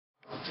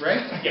Ray?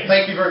 Yes.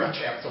 Thank you very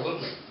much.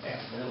 Absolutely.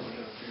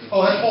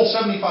 Oh, that's hole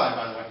 75,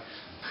 by the way.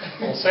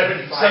 Well,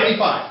 75.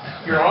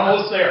 75. You're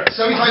almost there.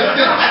 75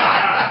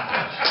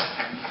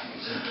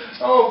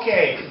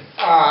 Okay,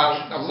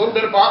 a little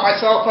bit about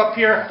myself up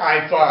here.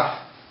 I've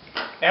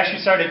actually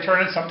started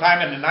turning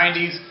sometime in the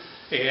 90s,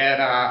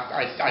 and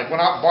I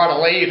went out and bought a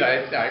lathe.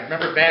 I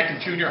remember back in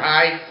junior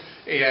high,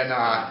 and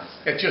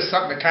it's just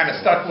something that kind of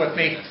stuck with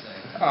me.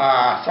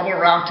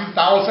 Somewhere around 2000,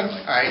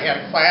 I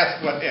had a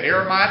class at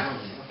Airmont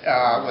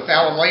with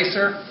Alan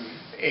Lacer,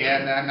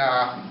 and then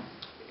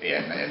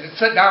and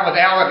sit down with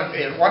Alan,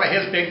 and one of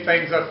his big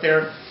things up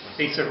there,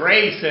 he said,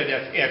 Ray, he said,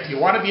 if you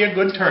want to be a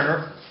good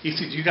turner, he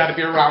said, you got to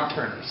be around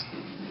turners.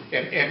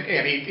 And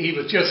he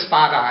was just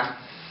spot on.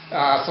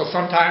 So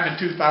sometime in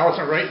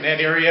 2000, right in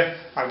that area,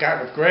 I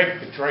got with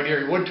Greg, Detroit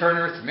Area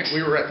Woodturners, and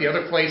we were at the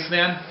other place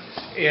then,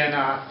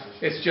 and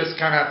it's just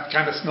kind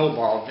of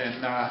snowballed.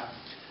 And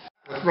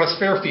with Russ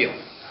Fairfield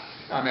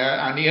on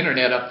the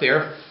internet up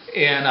there,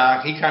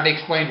 and he kind of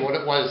explained what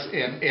it was,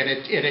 and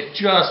it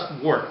just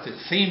worked.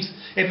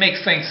 It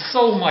makes things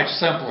so much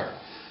simpler.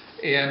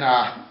 And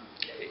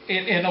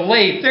in a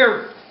lathe,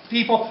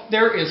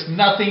 there is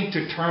nothing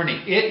to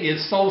turning. It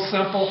is so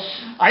simple.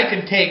 I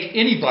can take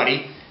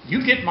anybody. You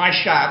get in my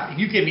shop and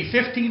you give me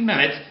 15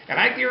 minutes, and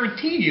I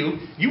guarantee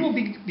you will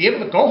be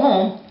able to go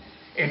home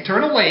and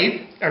turn a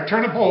lathe or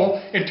turn a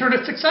bowl and turn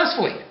it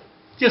successfully.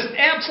 Just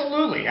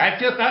absolutely. I've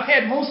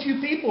had most of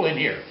you people in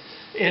here,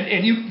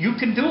 and you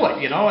can do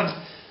it, you know.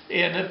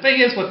 And the thing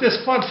is with this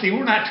club, see,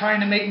 we're not trying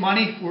to make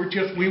money.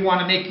 We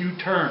want to make you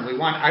turn.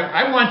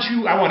 I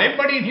want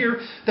everybody in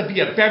here to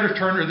be a better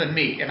turner than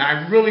me, and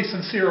I'm really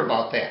sincere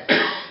about that.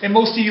 And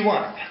most of you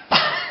are.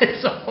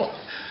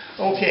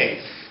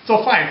 Okay.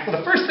 So fine. Well,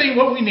 the first thing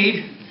what we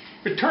need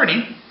for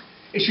turning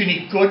is you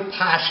need good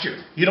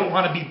posture. You don't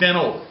want to be bent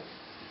over.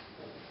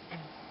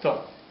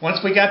 So once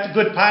we got the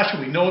good posture,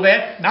 we know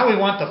that. Now we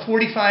want the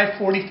 45,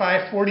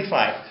 45,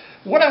 45.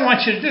 What I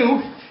want you to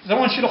do is I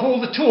want you to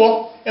hold the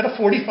tool at a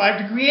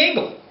 45-degree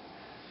angle.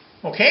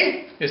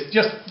 Okay? It's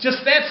just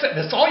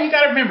that's all you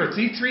got to remember. It's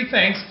these three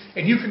things,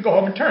 and you can go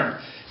home and turn.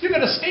 You're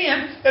going to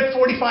stand at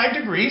 45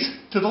 degrees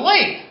to the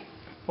lathe.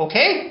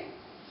 Okay?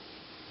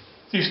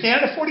 So you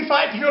stand at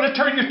 45, you're going to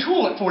turn your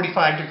tool at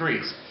 45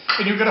 degrees,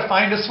 and you're going to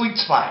find a sweet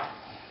spot.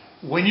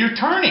 When you're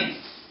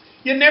turning,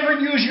 you never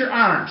use your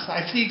arms.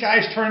 I see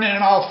guys turning,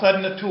 and all of a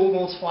sudden the tool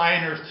goes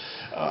flying, or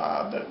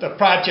the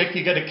project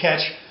you got to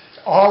catch.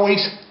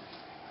 Always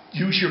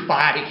use your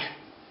body.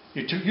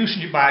 You're using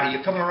your body.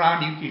 You're coming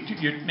around,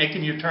 you're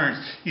making your turns.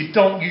 You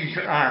don't use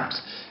your arms.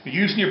 You're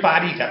using your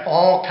body. You got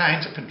all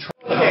kinds of control.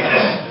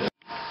 Okay.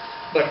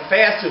 But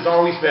fast is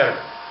always better.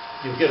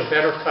 You'll get a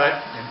better cut.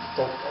 And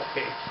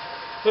okay.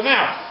 So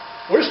now,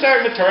 we're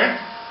starting to turn,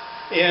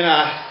 and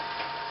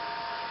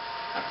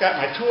I've got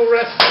my tool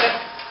rest set.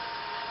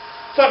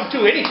 Something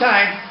too,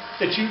 anytime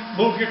that you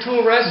move your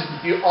tool rest,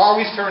 you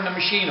always turn the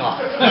machine off.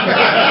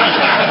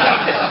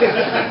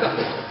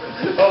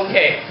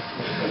 Okay.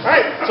 All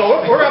right,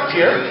 so we're up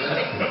here.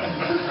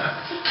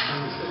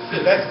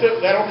 That's good.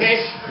 Is that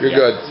okay? You're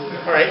good.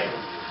 All right.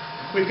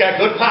 We've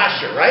got good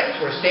posture, right?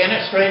 We're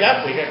standing straight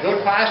up. We got good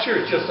posture.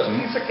 It's just a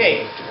piece of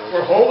cake.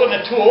 We're holding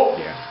the tool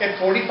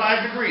at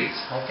 45 degrees.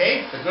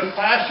 Okay? The good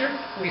posture.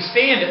 We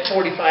stand at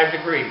 45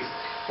 degrees.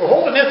 We're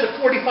holding this at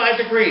 45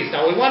 degrees.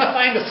 Now we want to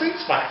find the sweet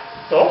spot.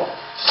 So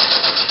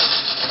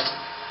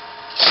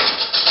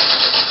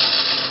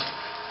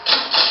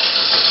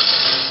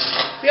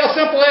see how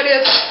simple that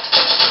is?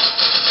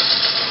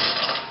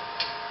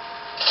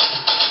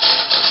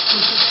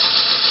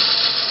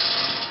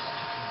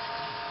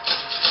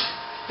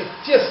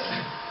 It's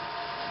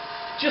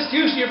just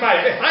using your body.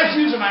 If I was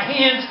using my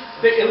hands,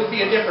 it would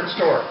be a different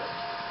story.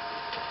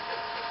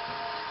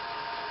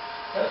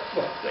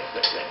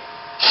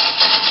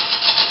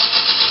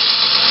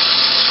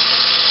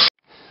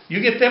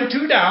 You get them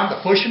two down,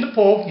 the push and the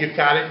pull, you've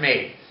got it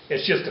made.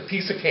 It's just a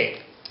piece of cake.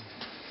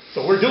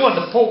 So we're doing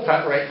the pull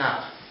cut right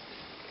now.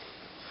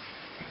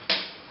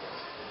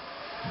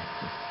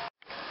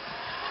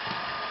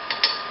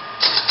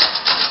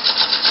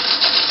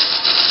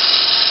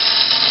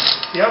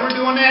 See how we're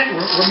doing that?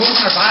 We're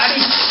moving our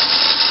body.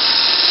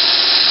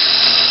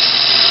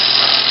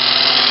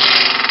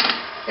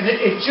 And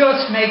it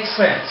just makes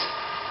sense.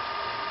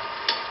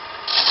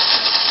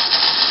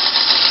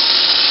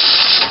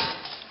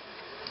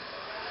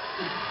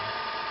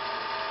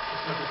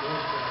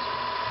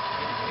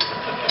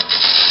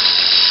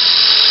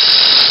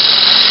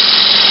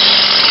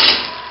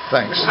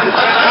 Thanks.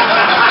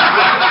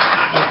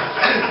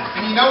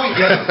 You know he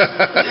did.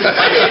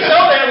 I didn't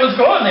know that was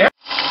going there.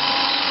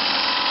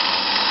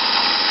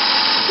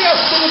 See how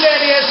smooth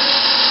that is?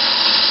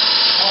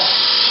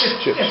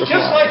 It's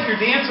just like you're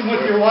dancing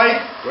with your wife.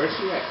 Where's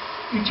she at?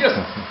 You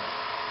just,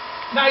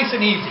 nice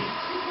and easy.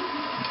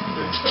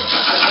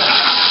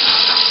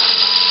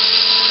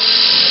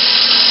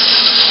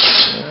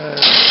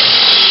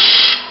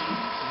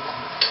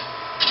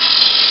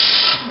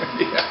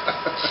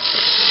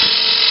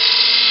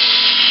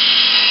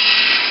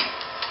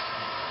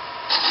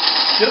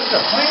 Just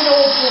a plain plain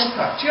old full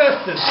cut,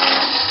 just as...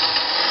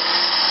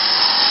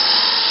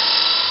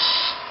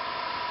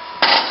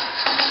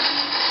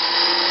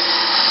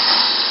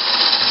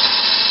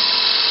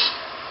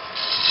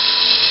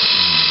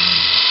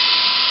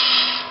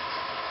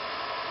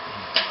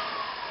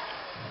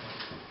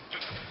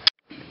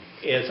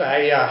 Is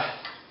I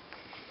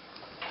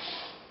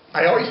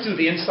always do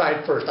the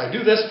inside first. I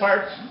do this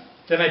part,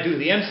 then I do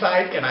the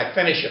inside, and I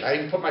finish it. I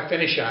even put my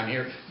finish on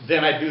here.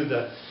 Then I do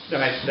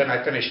then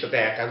I finish the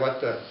back. I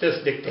let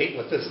this dictate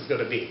what this is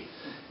going to be.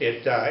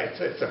 It's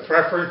a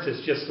preference.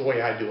 It's just the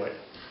way I do it.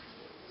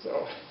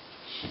 So.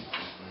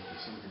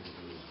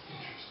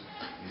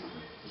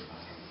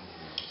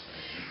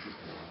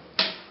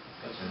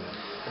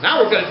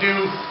 Now we're going to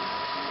do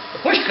the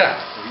push cut.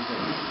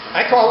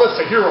 I call this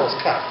a hero's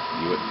cut.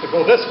 To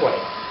go this way.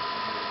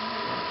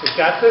 We've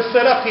got this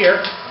set up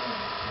here.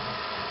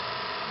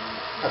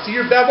 Now see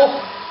your bevel?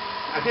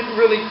 I didn't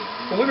really,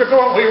 when we were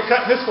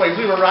cutting this way,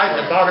 we were riding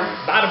the bottom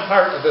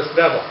part of this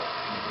bevel.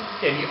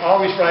 And you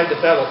always ride the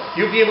bevel.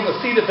 You'll be able to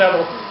see the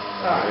bevel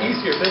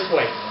easier this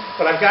way.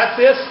 But I've got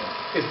this,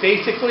 is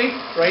basically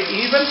right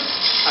even.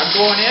 I'm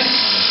going in.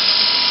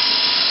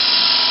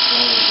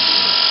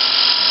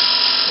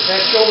 Does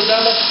that show the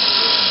bevel?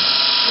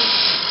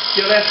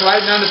 See how that's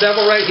riding on the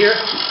bevel right here?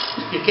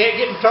 You can't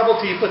get in trouble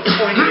till you put the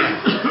pointing in.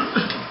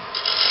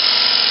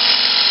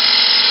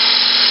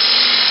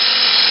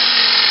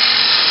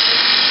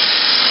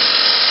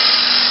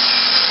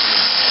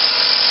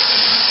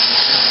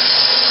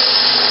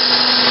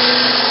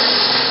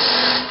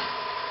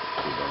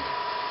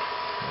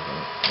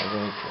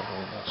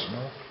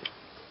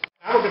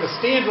 Now we're going to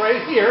stand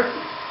right here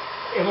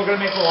and we're going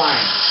to make a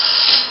line.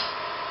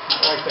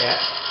 Not like that.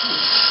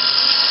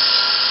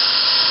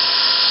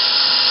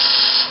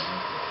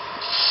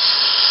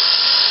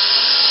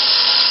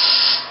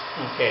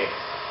 Okay.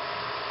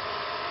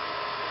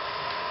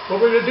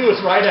 What we're going to do is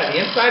ride on the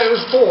inside of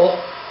this pole.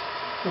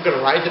 We're going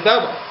to ride the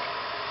bevel.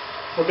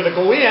 We're going to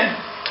go in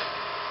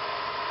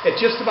at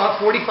just about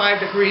 45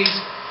 degrees,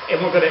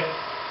 and we're going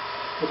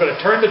to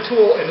turn the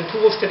tool, and the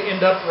tool's going to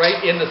end up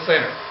right in the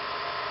center.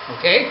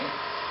 Okay?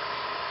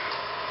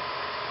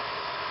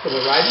 So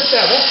we're riding the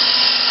bevel,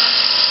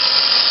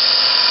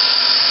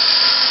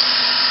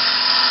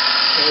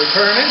 and we're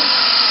turning,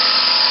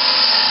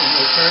 and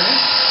we're turning.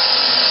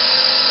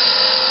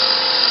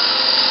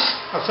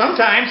 Now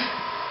sometimes,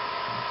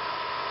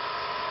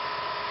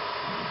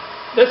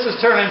 this is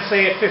turning,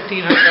 say, at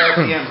 1,500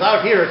 RPMs.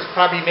 Out here, it's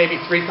probably maybe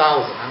 3,000.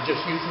 I'm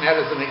just using that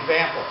as an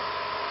example.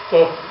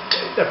 So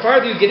the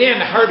farther you get in,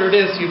 the harder it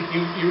is. You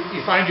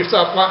find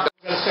yourself wanting.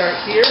 We're going to start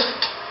here,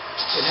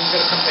 and then we're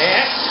going to come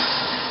back.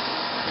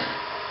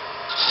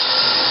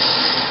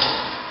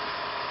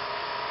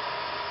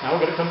 Now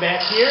we're going to come back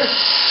here.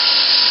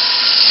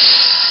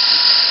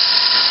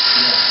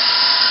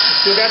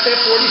 Still got that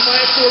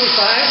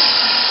 45.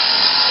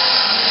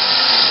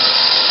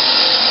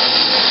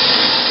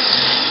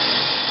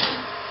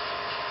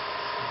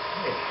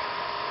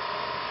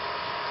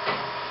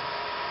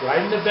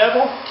 Riding the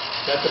bevel,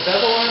 got the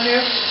bevel on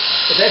there.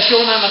 Is that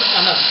showing on the?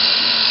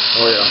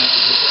 Oh yeah.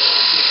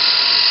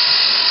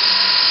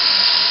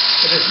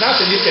 And it's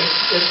nothing.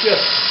 It's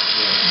just.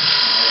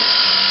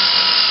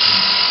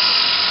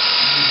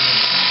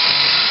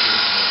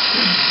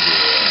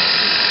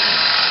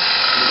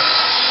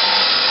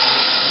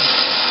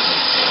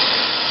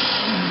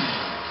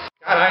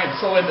 God, I am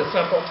so into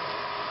simple.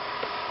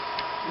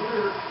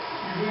 You're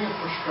doing a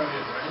push cut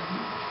in, right?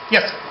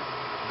 Yes.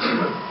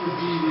 What would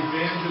be the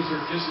advantages or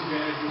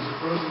disadvantages or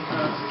pros and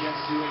cons against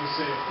doing,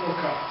 say, a full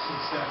cut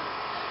instead?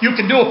 You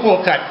can do a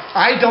full cut.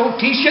 I don't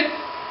teach it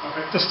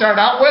Okay. to start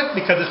out with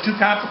because it's too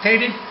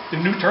complicated. The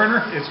new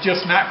turner is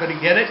just not going to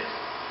get it,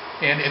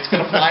 and it's going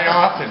to fly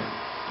off. And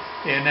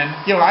then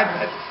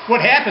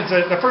what happens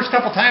the first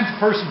couple times the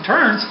person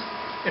turns,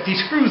 if he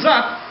screws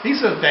up, he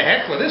says, "The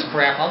heck with this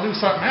crap! I'll do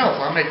something else.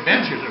 I'll make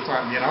benches or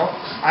something."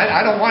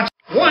 I don't want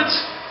once.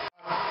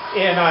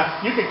 And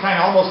you can kind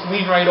of almost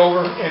lean right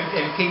over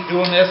and keep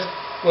doing this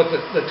with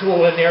the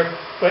tool in there.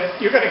 But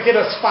you're going to get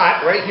a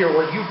spot right here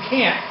where you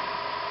can't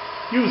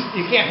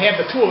have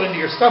the tool into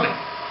your stomach.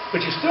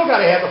 But you still got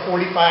to have the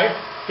 45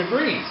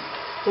 degrees.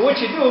 So what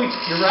you do,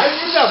 you're riding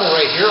your bevel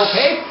right here,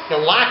 okay?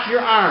 You lock your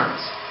arms.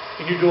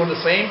 And you're doing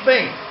the same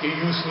thing. You're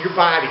using your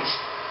bodies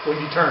when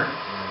you turn.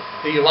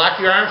 So you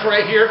lock your arms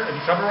right here and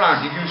you come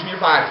around. You're using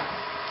your body.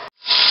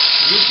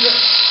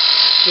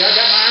 See, I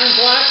got my arms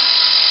locked?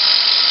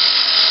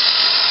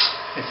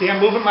 And see, I'm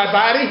moving my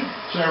body.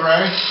 Say,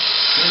 Ray,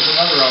 there's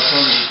another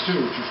alternative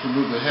too, which is to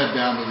move the head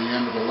down to the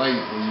end of the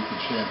lathe where you can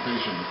stand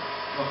facing it.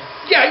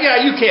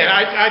 Yeah, you can.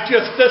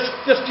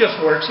 This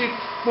just works. You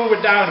move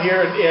it down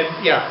here, and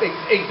yeah,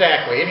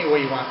 exactly. Any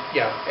way you want.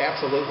 Yeah,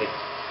 absolutely.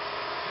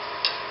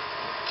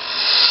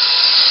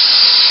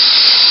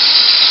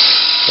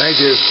 Thank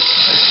you.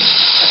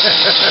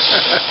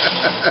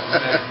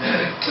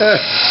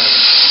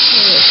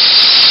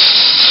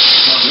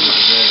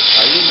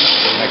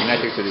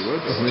 Magnetic to the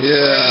wood?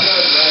 Yeah.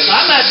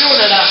 I'm not doing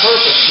it on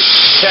purpose.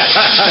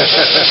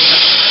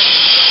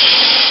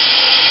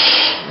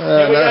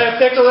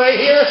 picker right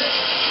here.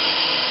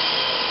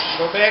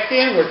 Go back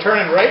in. We're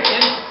turning right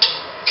in.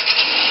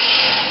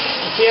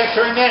 You see, I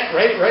turned that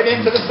right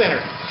into the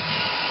center.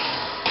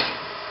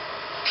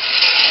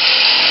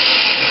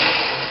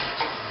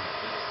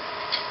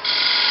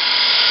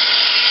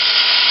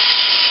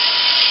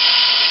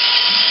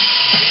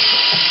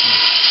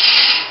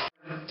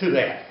 To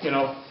that, you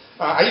know,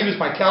 I use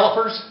my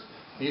calipers.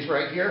 These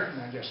right here,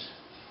 and I just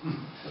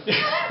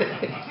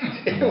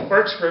it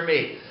works for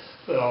me.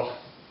 So,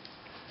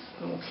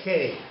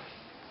 okay.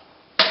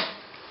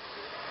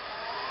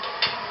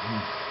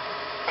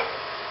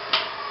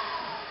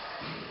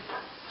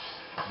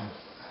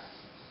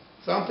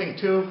 Something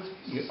too,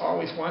 you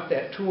always want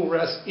that tool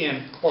rest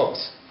in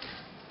close.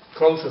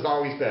 Close is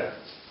always better.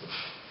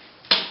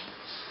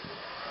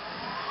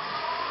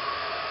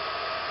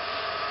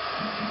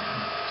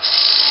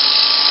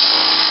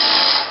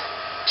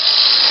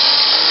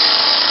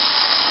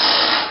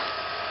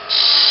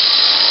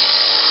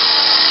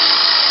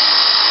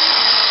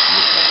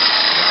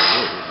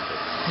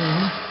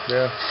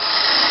 Yeah.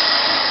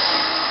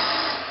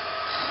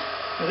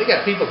 Well, they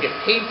got people get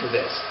paid for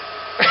this.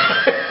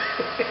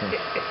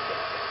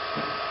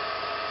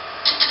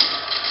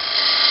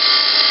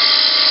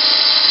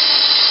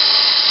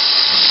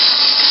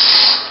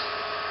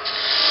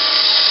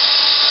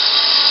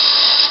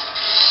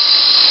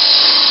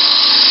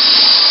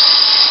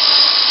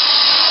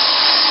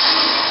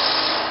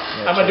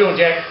 How am I doing,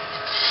 Jack?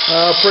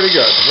 Pretty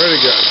good, pretty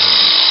good.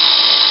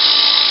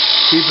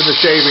 Keeping the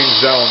shaving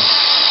zone.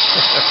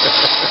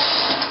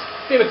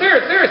 Yeah, but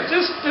there's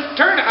just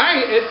turn.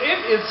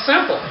 It's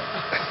simple.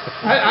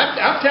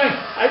 I'm telling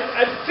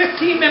you,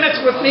 15 minutes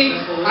with me,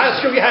 I'll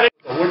show you how to do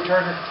a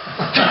woodturner.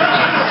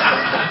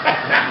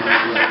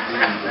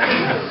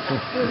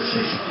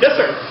 Yes,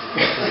 sir.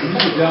 When you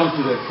get down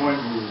to that point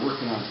where we're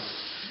working on,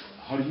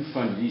 how do you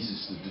find it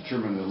easiest to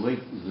determine the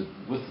width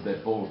of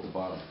that bowl at the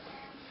bottom?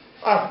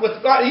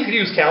 You could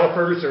use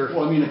calipers or.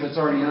 Well, I mean, if it's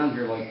already on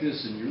here like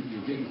this and you're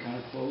getting kind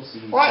of close.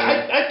 And Well,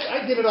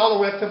 I did it all the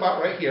way up to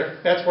about right here.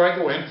 That's where I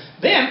go in.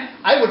 Then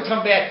I would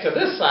come back to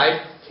this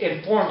side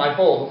and form my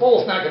bowl. The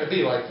bowl's not going to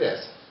be like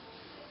this.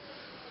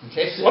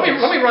 Okay. Let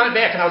me run it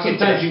back and I'll get.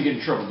 Sometimes you can get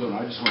in trouble doing it.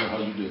 I just wonder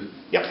how you do it.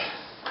 Yep.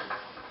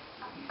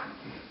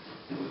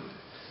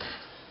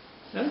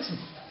 That's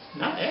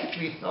not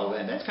actually. Oh,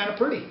 that's kind of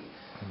pretty.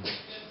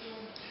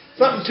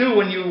 Something too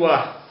when you.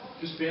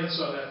 Just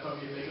bandsaw that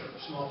puppy and make it a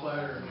small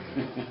platter.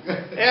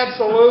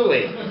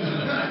 Absolutely.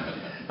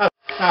 Now,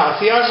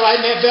 see how I'm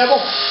riding that bevel?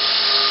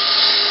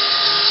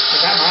 I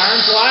got my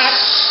arms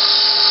locked.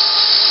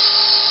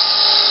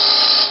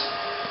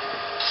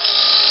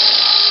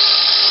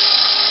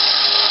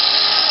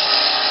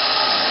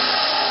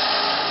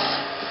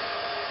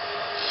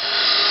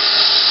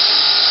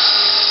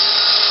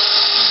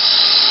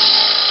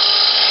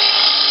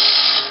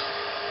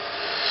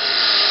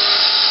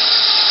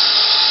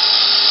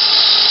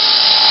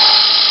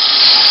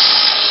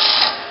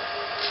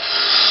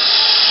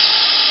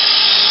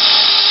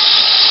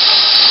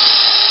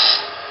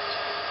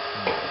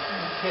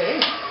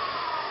 Okay.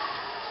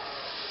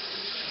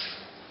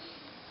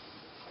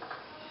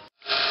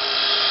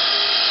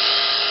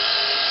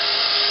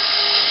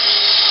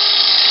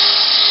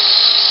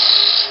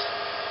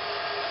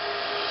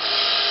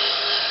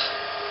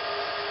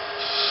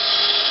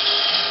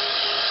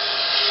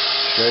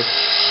 Okay.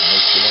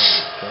 Makes you want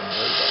to turn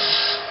way down.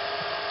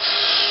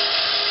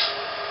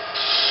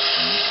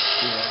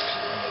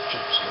 And the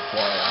chips go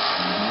flying.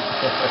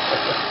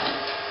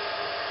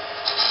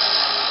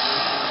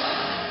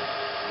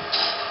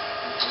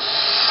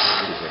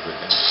 It's a good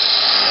thing.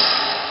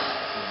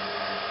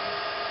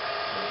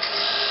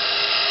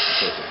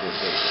 So it's a good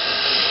day.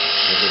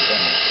 It's a good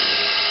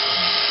demonstration.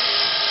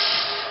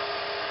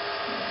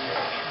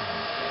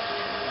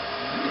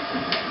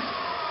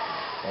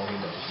 All he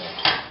knows now.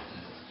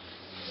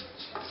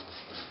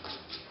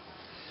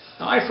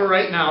 Now, for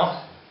right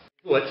now,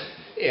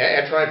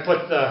 after I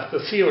put the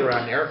sealer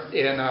on there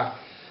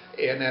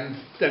and then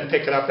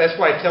pick it up. That's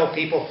why I tell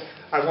people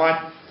I'd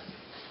like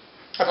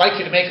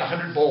you to make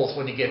 100 bowls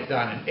when you get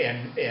done,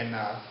 and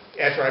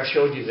after I've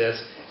showed you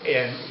this,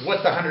 and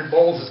what the 100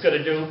 bowls is going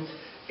to do,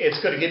 it's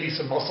going to give you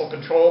some muscle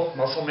control,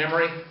 muscle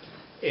memory,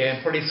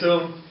 and pretty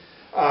soon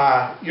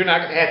you're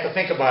not going to have to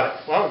think about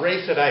it. Well,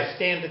 Ray said I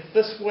stand it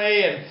this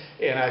way,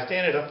 and I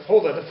stand it up,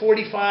 hold it at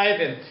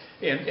 45, and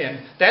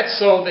that's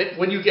so that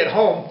when you get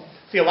home,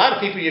 see, a lot of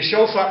people, you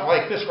show something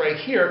like this right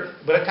here,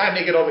 by the time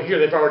they get over here,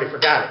 they've already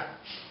forgot it.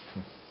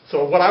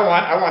 So what I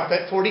want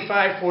that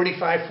 45,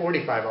 45,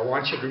 45. I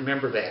want you to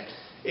remember that.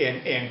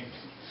 And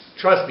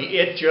trust me,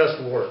 it just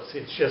works.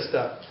 It's just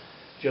a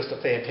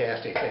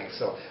fantastic thing.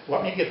 So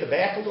let me get the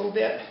back a little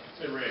bit.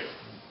 Hey, Ray.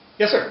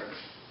 Yes, sir.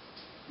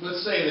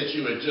 Let's say that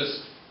you had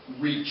just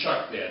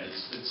rechucked that.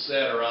 It's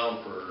sat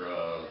around for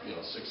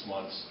 6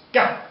 months.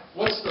 Yeah.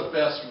 What's the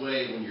best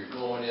way when you're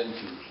going in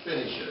to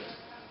finish it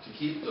to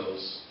keep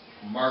those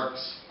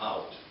marks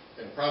out?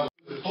 And probably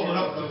Hold it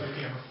up to the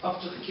camera.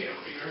 Up to the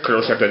camera here.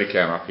 Close up to the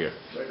camera up here.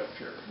 right up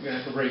here. You're going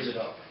to have to raise it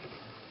up.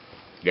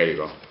 There you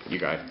go. You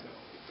got it.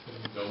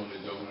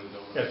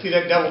 Yeah, see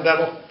that double?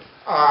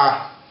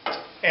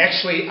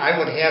 Actually, I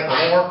would have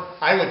more.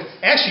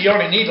 Actually, you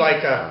only need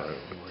like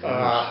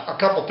a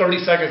couple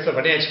 30-seconds of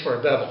an inch for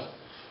a double.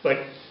 But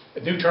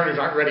new turners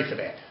aren't ready for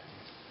that.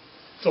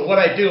 So what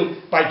I do,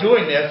 by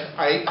doing this,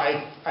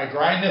 I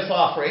grind this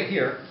off right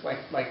here,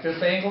 like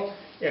this angle,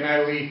 and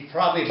I leave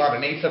probably about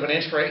 1/8 of an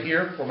inch right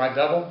here for my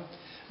double.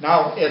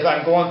 Now, as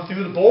I'm going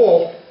through the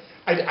bowl,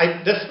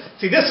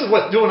 this is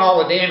what's doing all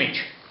the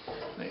damage.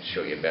 Let me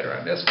show you better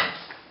on this one.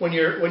 When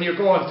you're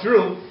going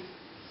through,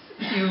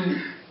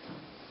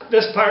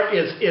 this part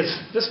is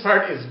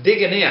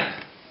digging in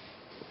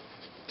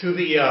to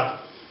the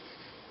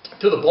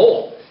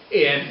bowl,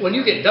 and when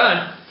you get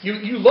done,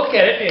 you look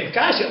at it and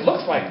gosh, it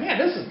looks like, man,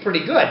 this is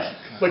pretty good.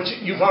 But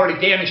you've already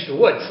damaged the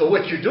wood. So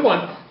what you're doing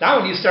now,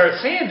 when you start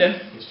sanding,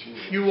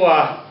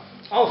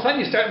 all of a sudden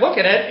you start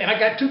looking at it, and I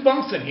got 2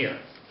 bumps in here.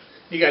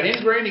 You got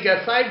in grain, you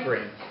got side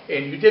grain,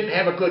 and you didn't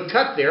have a good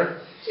cut there.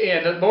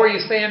 And the more you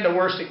sand, the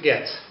worse it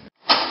gets.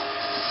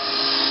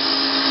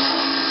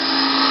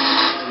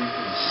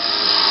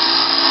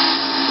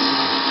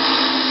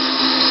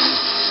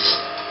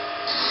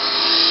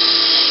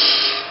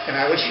 And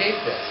I would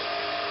shape this.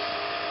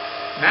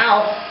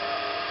 Now, let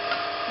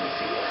me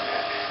see where I'm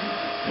at.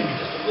 Maybe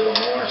just a little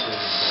more.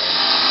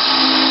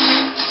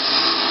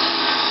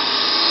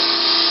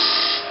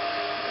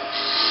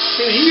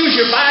 See, when you use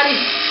your body,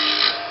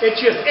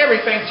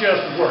 everything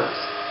just works.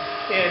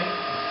 And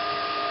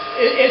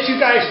as you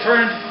guys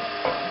turned,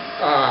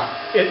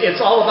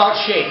 it's all about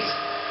shapes.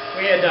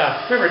 We had,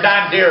 remember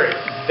Don Derry.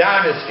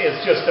 Don is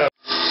just a...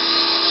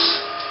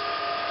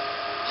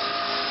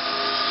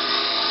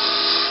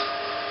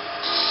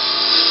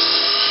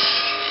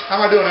 How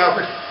am I doing,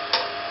 Alfred?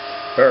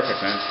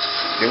 Perfect, man.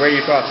 The way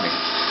you taught me.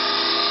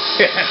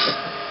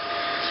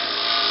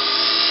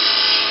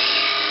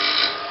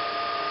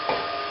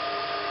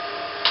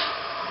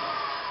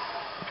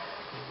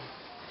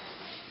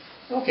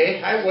 Okay,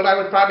 what I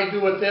would probably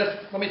do with this,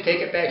 let me take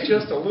it back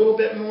just a little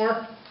bit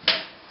more.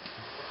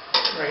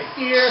 Right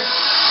here.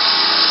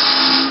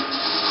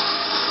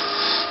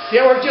 See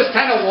how we're just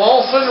kind of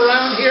waltzing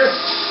around here?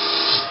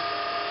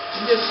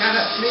 And just kind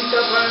of sneak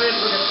up on it.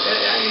 Look at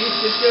that. I mean,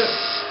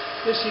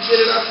 just you get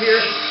it up here,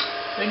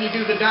 then you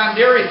do the Don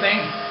Derry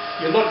thing,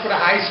 you look for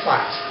the high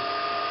spots.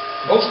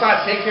 Most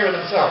spots take care of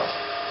themselves.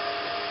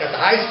 Got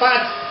the high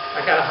spots,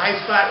 I got a high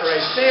spot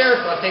right there,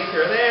 so I'll take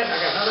care of that. I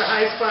got another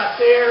high spot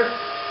there,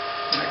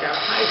 and I got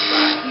a high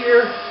spot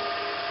here.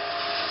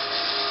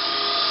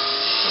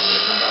 So I'm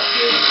going to come up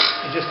here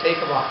and just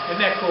take them off.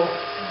 Isn't that cool?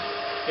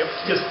 Yep,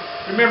 just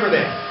remember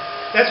that.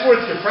 That's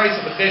worth your price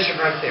of admission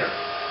right there.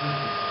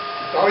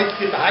 Always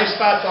get the high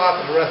spots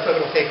off, and the rest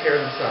of it will take care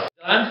of themselves.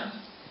 Done.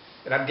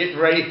 And I'm getting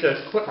ready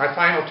to put my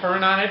final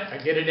turn on it. I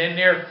get it in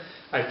there.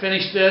 I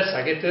finish this.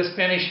 I get this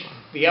finished.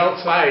 The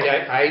outside,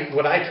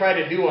 what I try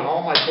to do on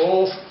all my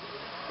bowls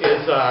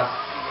is I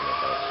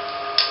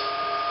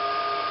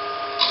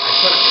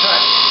put a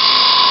cut.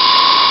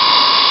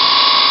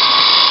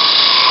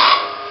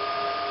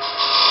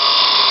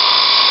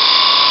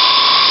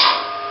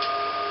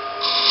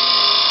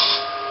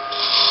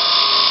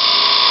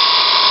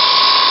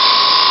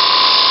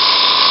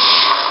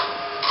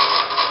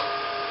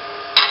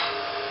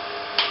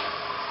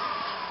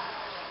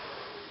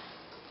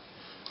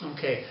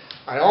 Okay,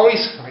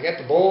 when I get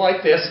the bowl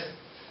like this,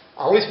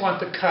 I always want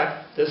to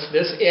cut this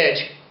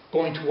edge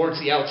going towards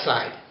the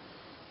outside.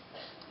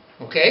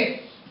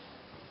 Okay?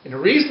 And the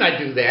reason I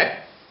do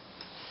that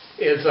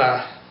is,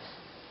 let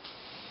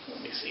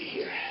me see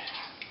here.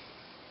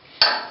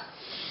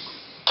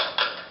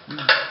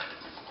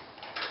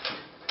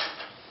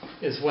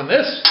 Is when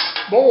this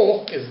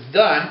bowl is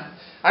done,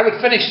 I would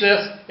finish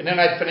this and then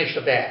I'd finish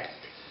the back.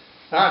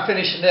 Now I'm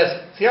finishing this.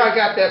 See how I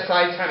got that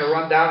side kind of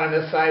run down on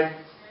this side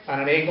on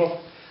an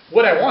angle?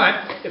 What I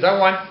want is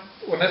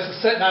when this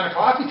is sitting on a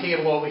coffee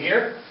table over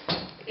here,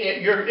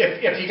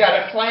 if you got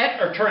it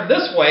flat or turned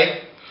this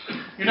way,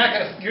 you're not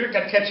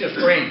gonna catch this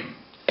grain.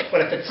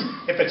 But if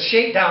it's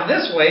shaped down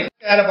this way,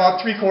 at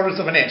about 3/4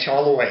 of an inch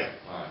all the way.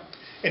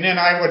 And then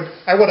I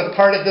would have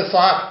parted this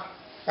off.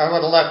 I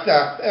would have left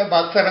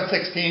about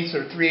 7/16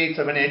 or 3/8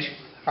 of an inch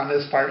on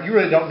this part. You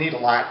really don't need a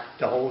lot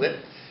to hold it.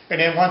 And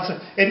then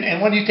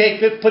and when you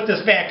put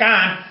this back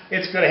on,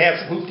 it's going to have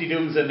some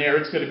hoopty-doos in there.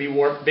 It's going to be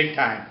warped big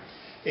time.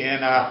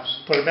 And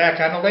put it back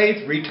on the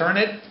lathe, return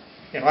it.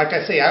 And like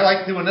I say, I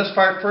like doing this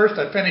part first.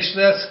 I finish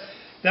this.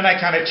 Then I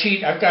kind of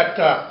cheat. I've got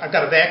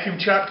a vacuum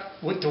chuck,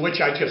 to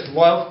which I just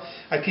love.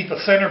 I keep a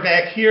center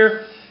back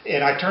here,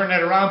 and I turn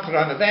that around, put it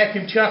on the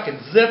vacuum chuck, and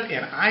zip,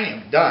 and I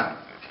am done.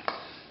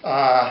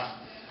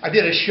 I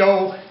did a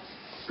show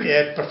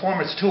at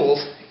Performance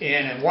Tools,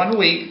 and in 1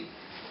 week,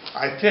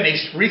 I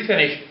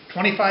refinished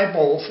 25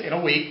 bowls in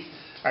a week.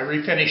 I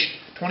refinished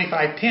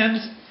 25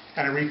 pins,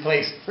 and I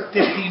replaced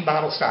 15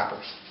 bottle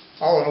stoppers,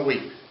 all in a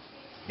week.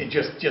 And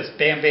just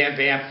bam, bam,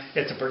 bam.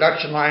 It's a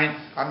production line.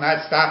 I'm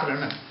not stopping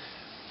them.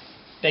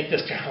 Make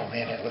this guy, oh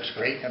man, that looks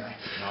great. And I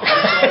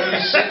saw you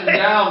sitting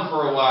down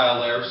for a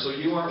while there, so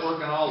you weren't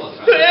working all the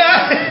time.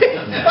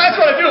 Yeah, well, that's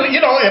what I do.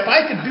 You know, if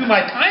I could do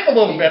my time a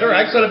little better,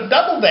 I could have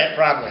doubled that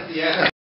probably. Yeah.